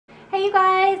Hey you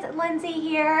guys, Lindsay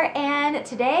here, and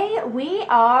today we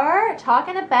are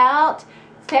talking about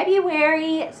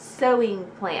February sewing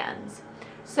plans.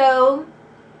 So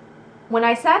when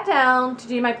I sat down to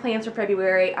do my plans for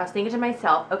February, I was thinking to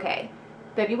myself, okay,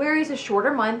 February is a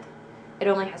shorter month. It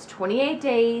only has 28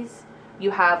 days.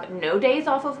 You have no days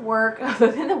off of work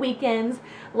other than the weekends.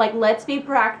 Like, let's be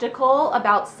practical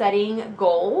about setting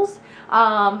goals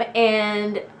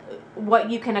and what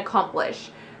you can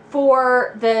accomplish.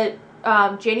 For the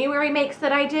January makes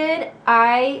that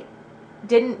I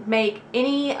didn't make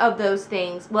any of those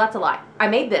things. Well, that's a lie. I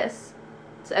made this.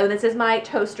 So this is my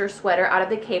toaster sweater out of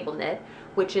the cable knit,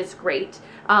 which is great.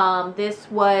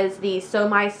 This was the Sew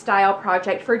My Style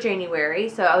project for January,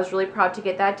 so I was really proud to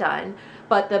get that done.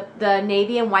 But the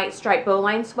navy and white striped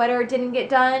bowline sweater didn't get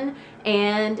done,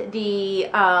 and the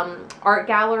art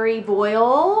gallery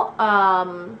voile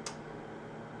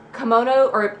kimono,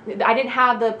 or I didn't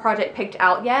have the project picked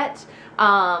out yet.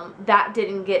 That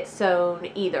didn't get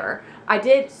sewn either. I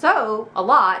did sew a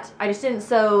lot, I just didn't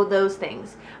sew those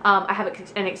things. I have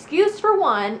an excuse for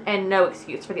one and no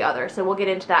excuse for the other, so we'll get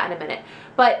into that in a minute.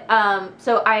 But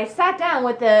so I sat down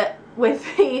with the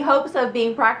hopes of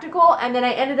being practical, and then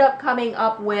I ended up coming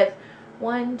up with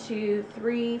 1, 2,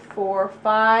 3, 4,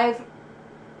 5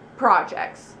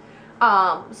 projects.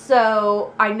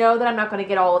 So I know that I'm not going to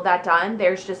get all of that done.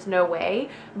 There's just no way,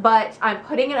 but I'm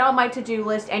putting it on my to-do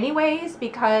list anyways,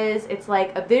 because it's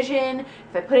like a vision.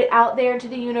 If I put it out there into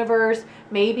the universe,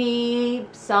 maybe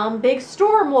some big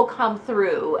storm will come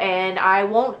through and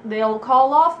they'll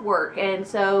call off work. And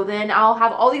so then I'll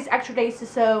have all these extra days to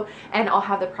sew and I'll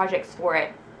have the projects for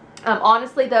it.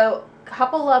 Honestly though,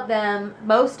 couple of them,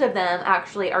 most of them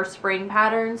actually are spring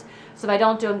patterns, so if I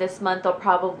don't do them this month, they'll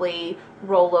probably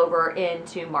roll over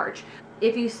into March.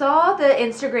 If you saw the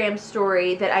Instagram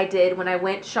story that I did when I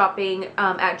went shopping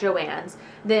at Joann's,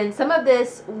 then some of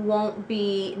this won't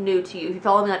be new to you. If you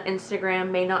follow me on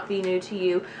Instagram, may not be new to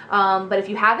you, but if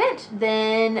you haven't,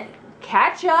 then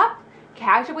catch up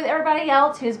with everybody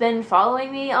else who's been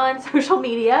following me on social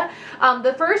media.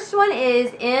 The first one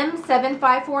is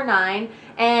M7549,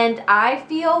 and I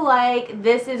feel like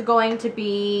this is going to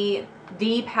be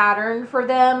the pattern for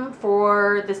them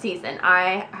for the season.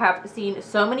 I have seen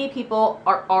so many people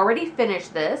are already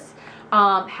finished this.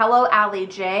 Hello Allie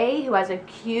J, who has a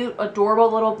cute,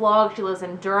 adorable little blog. She lives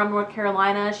in Durham, North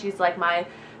Carolina. She's like my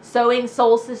sewing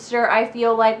soul sister. I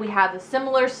feel like we have a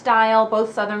similar style,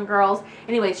 both Southern girls.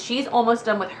 Anyways, she's almost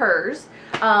done with hers.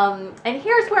 And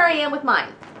here's where I am with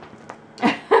mine.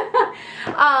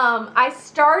 I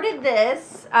started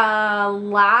this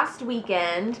last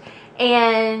weekend,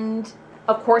 and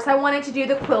of course I wanted to do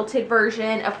the quilted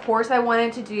version. Of course I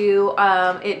wanted to do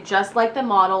it just like the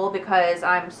model, because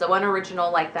I'm so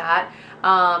unoriginal like that.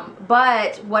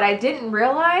 But what I didn't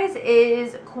realize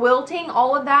is quilting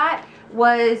all of that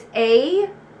was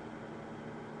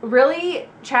really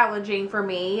challenging for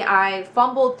me. I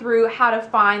fumbled through how to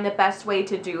find the best way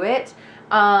to do it.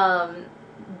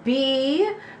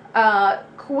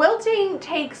 Quilting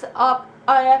takes up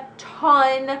a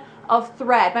ton of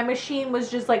thread. My machine was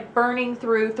just like burning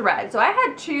through thread. So I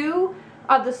had 2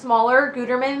 of the smaller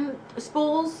Gutermann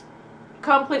spools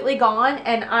completely gone,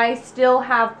 and I still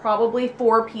have probably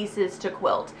 4 pieces to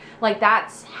quilt. Like,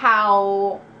 that's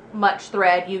how much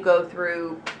thread you go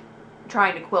through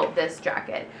trying to quilt this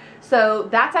jacket. So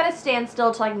that's at a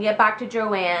standstill till I can get back to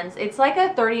Joann's. It's like a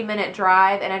 30-minute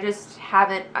drive, and I just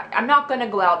haven't, I'm not going to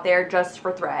go out there just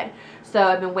for thread. So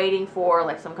I've been waiting for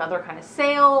like some other kind of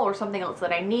sale or something else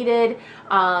that I needed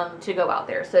to go out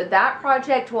there. So that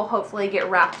project will hopefully get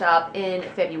wrapped up in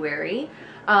February.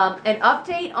 An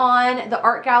update on the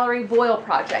art gallery voile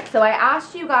project. So I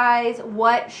asked you guys,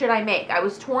 what should I make? I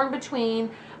was torn between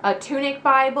a tunic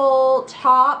Bible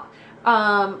top,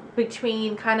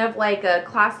 between kind of like a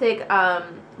classic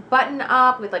button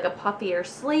up with like a puffier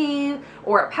sleeve,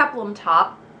 or a peplum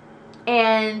top.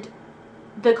 And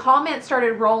the comments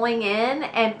started rolling in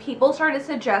and people started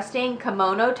suggesting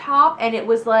kimono top, and it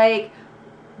was like,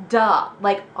 duh,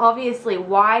 like obviously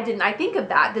why didn't I think of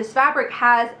that? This fabric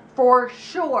has for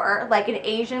sure like an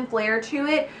Asian flair to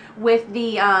it with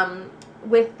the I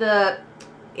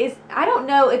don't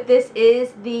know if this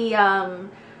is the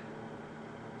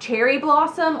cherry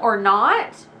blossom or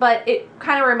not, but it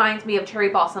kind of reminds me of cherry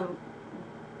blossom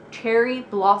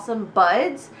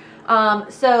buds.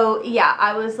 So yeah,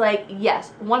 I was like,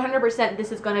 yes, 100%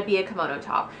 this is going to be a kimono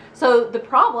top. So the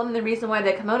problem, the reason why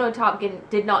the kimono top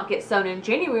did not get sewn in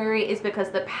January is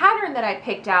because the pattern that I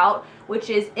picked out,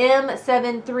 which is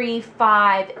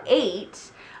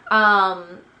M7358,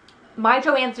 my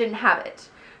Joann's didn't have it.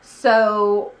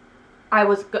 So I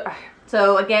was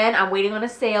So again, I'm waiting on a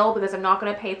sale because I'm not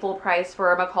going to pay full price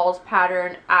for a McCall's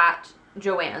pattern at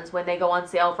Joann's when they go on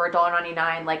sale for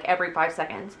 $1.99 like every 5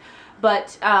 seconds.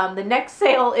 But the next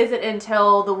sale isn't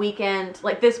until the weekend,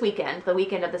 like this weekend, the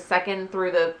weekend of the 2nd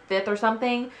through the 5th or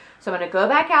something. So I'm going to go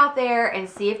back out there and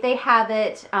see if they have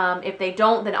it. If they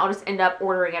don't, then I'll just end up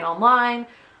ordering it online.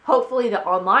 Hopefully the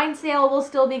online sale will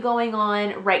still be going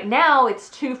on. Right now it's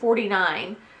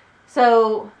 $2.49.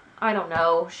 So I don't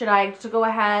know. Should I just go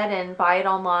ahead and buy it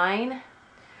online?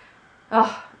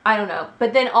 Oh, I don't know.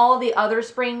 But then all the other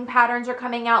spring patterns are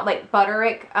coming out, like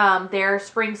Butterick. Their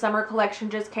spring summer collection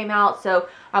just came out, so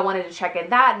I wanted to check in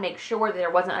that and make sure that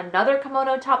there wasn't another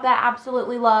kimono top that I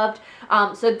absolutely loved.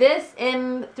 So this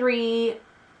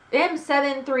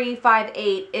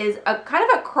M7358 is a kind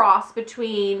of a cross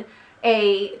between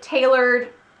a tailored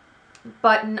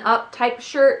button-up type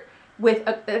shirt with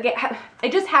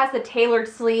it just has the tailored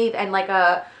sleeve and like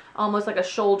almost like a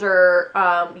shoulder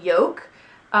yoke.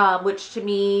 Which to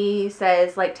me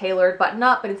says like tailored button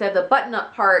up, but instead of the button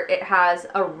up part, it has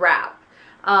a wrap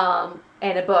and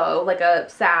a bow, like a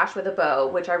sash with a bow,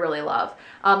 which I really love.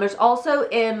 There's also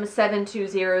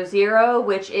M7200,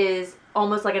 which is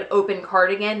almost like an open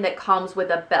cardigan that comes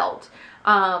with a belt.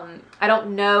 I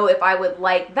don't know if I would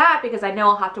like that because I know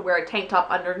I'll have to wear a tank top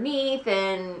underneath,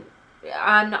 and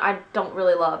I don't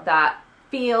really love that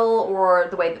feel or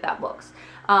the way that that looks.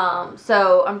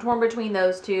 So I'm torn between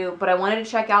those two, but I wanted to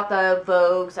check out the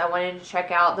Vogues. I wanted to check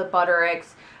out the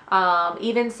Buttericks.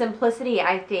 Even Simplicity,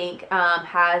 I think,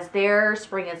 has their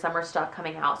spring and summer stuff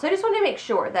coming out. So I just wanted to make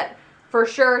sure that for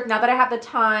sure, now that I have the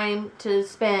time to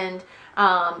spend,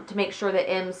 to make sure that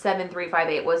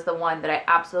M7358 was the one that I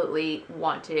absolutely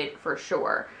wanted for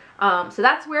sure. So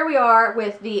that's where we are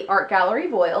with the Art Gallery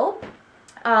Voile.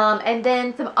 And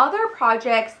then some other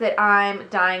projects that I'm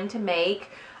dying to make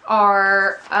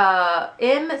are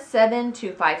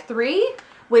M7253,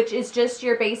 which is just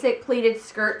your basic pleated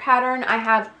skirt pattern. I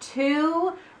have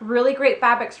two really great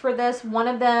fabrics for this. One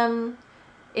of them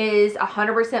is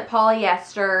 100%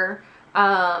 polyester,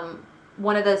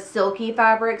 one of the silky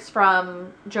fabrics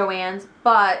from Joann's,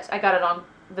 but I got it on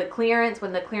the clearance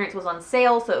when the clearance was on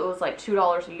sale, so it was like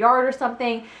 $2 a yard or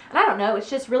something. And I don't know, it's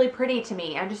just really pretty to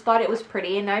me. I just thought it was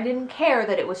pretty, and I didn't care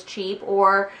that it was cheap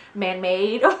or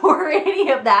man-made or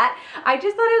any of that. I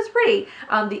just thought it was pretty.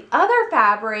 The other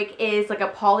fabric is like a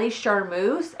poly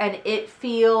charmeuse, and it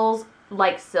feels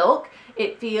like silk.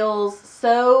 It feels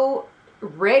so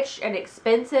rich and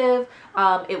expensive.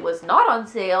 It was not on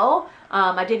sale.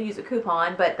 I did use a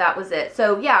coupon, but that was it.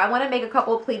 So yeah, I want to make a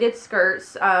couple of pleated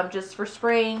skirts just for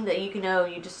spring that you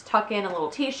just tuck in a little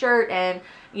t-shirt and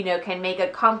can make a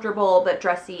comfortable but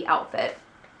dressy outfit.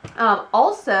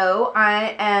 Also,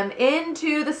 I am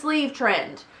into the sleeve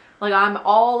trend. Like, I'm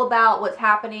all about what's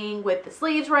happening with the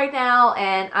sleeves right now,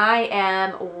 and I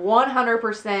am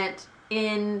 100%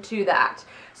 into that.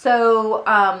 So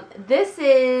this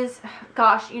is,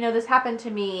 gosh, this happened to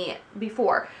me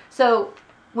before. So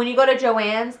when you go to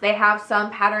Joann's, they have some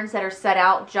patterns that are set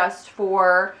out just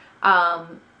for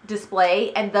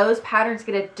display, and those patterns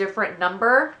get a different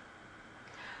number.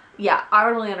 Yeah, I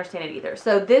don't really understand it either.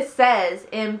 So this says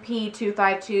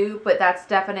MP252, but that's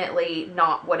definitely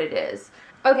not what it is.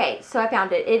 Okay, so I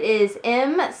found it. It is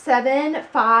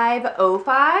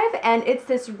M7505, and it's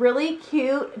this really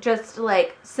cute, just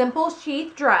like simple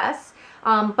sheath dress,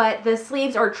 but the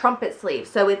sleeves are trumpet sleeves.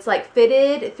 So it's like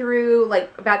fitted through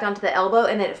like about down to the elbow,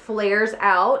 and then it flares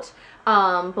out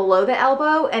below the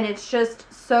elbow, and it's just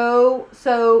so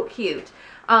cute.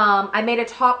 I made a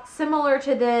top similar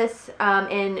to this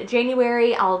in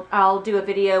January. I'll do a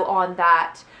video on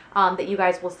that that you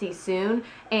guys will see soon,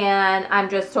 and I'm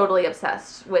just totally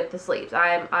obsessed with the sleeves.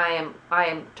 I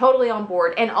am totally on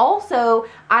board. And also,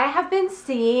 I have been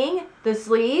seeing the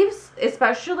sleeves,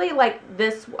 especially like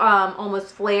this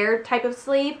almost flared type of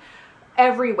sleeve,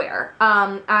 everywhere.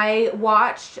 I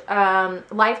watched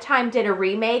Lifetime did a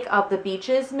remake of the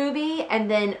Beaches movie, and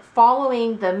then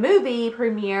following the movie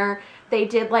premiere, they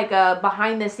did like a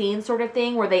behind the scenes sort of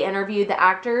thing where they interviewed the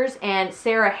actors, and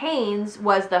Sarah Haynes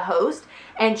was the host,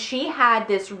 and she had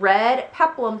this red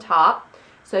peplum top.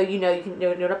 So you know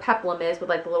what a peplum is, with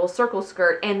like the little circle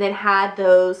skirt, and then had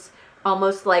those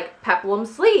almost like peplum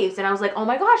sleeves. And I was like, oh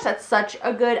my gosh, that's such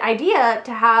a good idea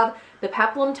to have the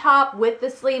peplum top with the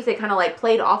sleeves. They kind of like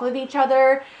played off of each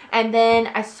other. And then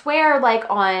I swear, like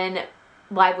on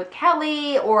Live with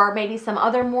Kelly or maybe some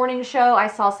other morning show, I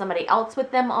saw somebody else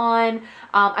with them on.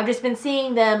 I've just been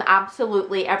seeing them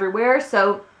absolutely everywhere.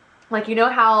 So like,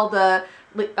 how the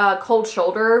cold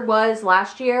shoulder was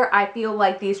last year, I feel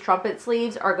like these trumpet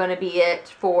sleeves are going to be it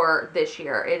for this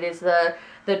year. It is the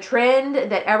the trend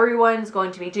that everyone's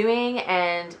going to be doing,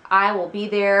 and I will be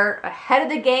there ahead of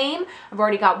the game. I've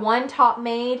already got one top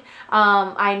made.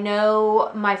 I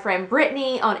know my friend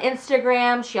Brittany on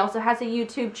Instagram, she also has a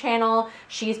YouTube channel.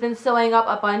 She's been sewing up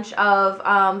a bunch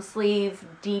of sleeve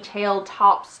detailed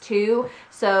tops too.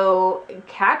 So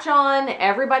catch on,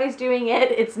 everybody's doing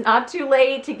it. It's not too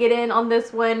late to get in on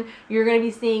this one. You're going to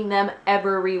be seeing them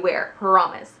everywhere,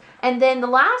 promise. And then the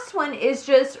last one is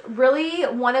just really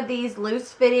one of these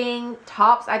loose fitting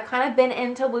tops. I've kind of been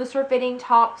into looser fitting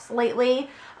tops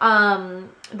lately.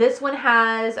 This one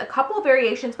has a couple of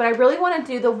variations, but I really want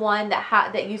to do the one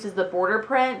that uses the border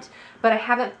print, but I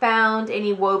haven't found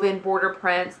any woven border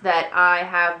prints that I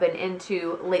have been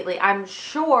into lately. I'm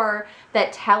sure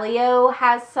that Telio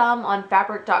has some on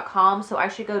fabric.com, so I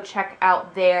should go check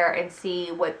out there and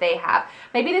see what they have.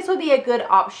 Maybe this would be a good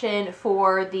option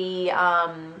for the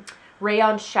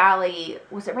rayon challis.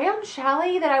 Was it rayon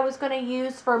challis that I was going to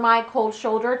use for my cold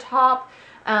shoulder top?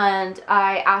 And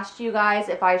I asked you guys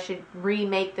if I should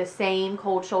remake the same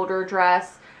cold shoulder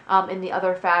dress in the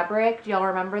other fabric. Do y'all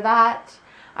remember that?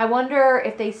 I wonder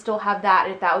if they still have that,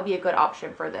 if that would be a good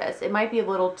option for this. It might be a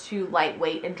little too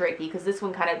lightweight and drapey because this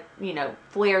one kind of, you know,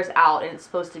 flares out and it's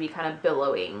supposed to be kind of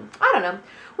billowing. I don't know.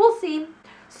 We'll see.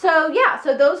 So yeah,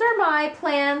 so those are my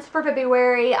plans for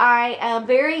February. I am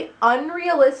very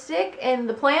unrealistic in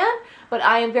the plan, but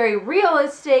I am very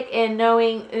realistic in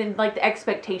knowing, in like the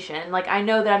expectation. Like I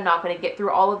know that I'm not going to get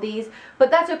through all of these,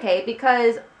 but that's okay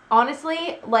because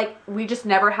honestly, like we just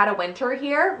never had a winter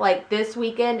here. Like this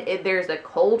weekend, there's a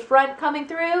cold front coming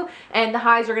through and the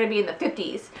highs are going to be in the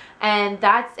 50s. And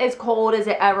that's as cold as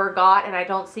it ever got, and I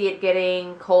don't see it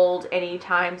getting cold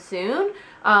anytime soon.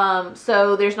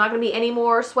 So there's not going to be any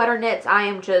more sweater knits. I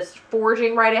am just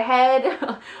forging right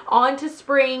ahead on to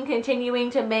spring, continuing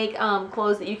to make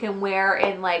clothes that you can wear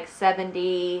in like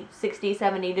 60,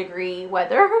 70 degree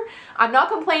weather. I'm not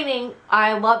complaining.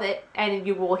 I love it, and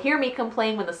you will hear me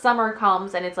complain when the summer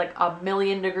comes and it's like a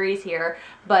million degrees here.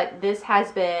 But this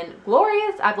has been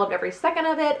glorious. I've loved every second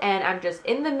of it, and I'm just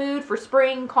in the mood for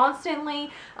spring constantly.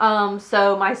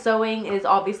 So my sewing is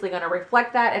obviously going to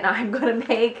reflect that, and I'm going to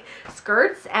make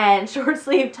skirts and short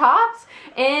sleeve tops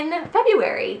in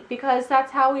February because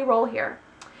that's how we roll here.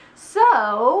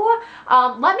 So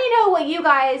let me know what you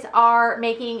guys are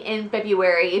making in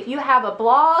February. If you have a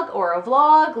blog or a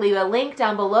vlog, leave a link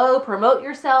down below, promote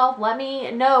yourself, let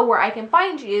me know where I can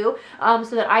find you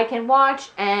so that I can watch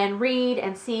and read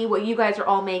and see what you guys are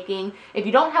all making. If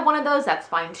you don't have one of those, that's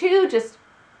fine too. Just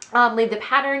leave the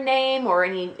pattern name or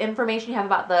any information you have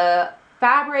about the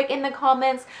fabric in the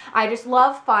comments. I just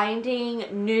love finding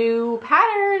new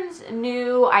patterns,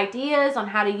 new ideas on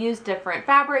how to use different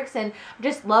fabrics, and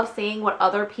just love seeing what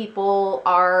other people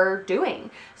are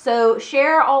doing. So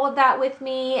share all of that with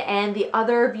me and the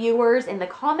other viewers in the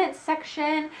comments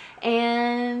section.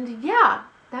 And yeah,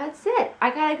 that's it.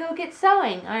 I gotta go get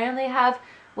sewing. I only have,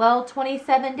 well,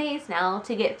 27 days now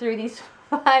to get through these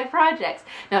 5 projects.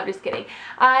 No, I'm just kidding.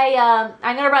 I'm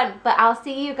gonna run, but I'll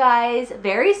see you guys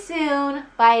very soon.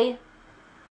 Bye.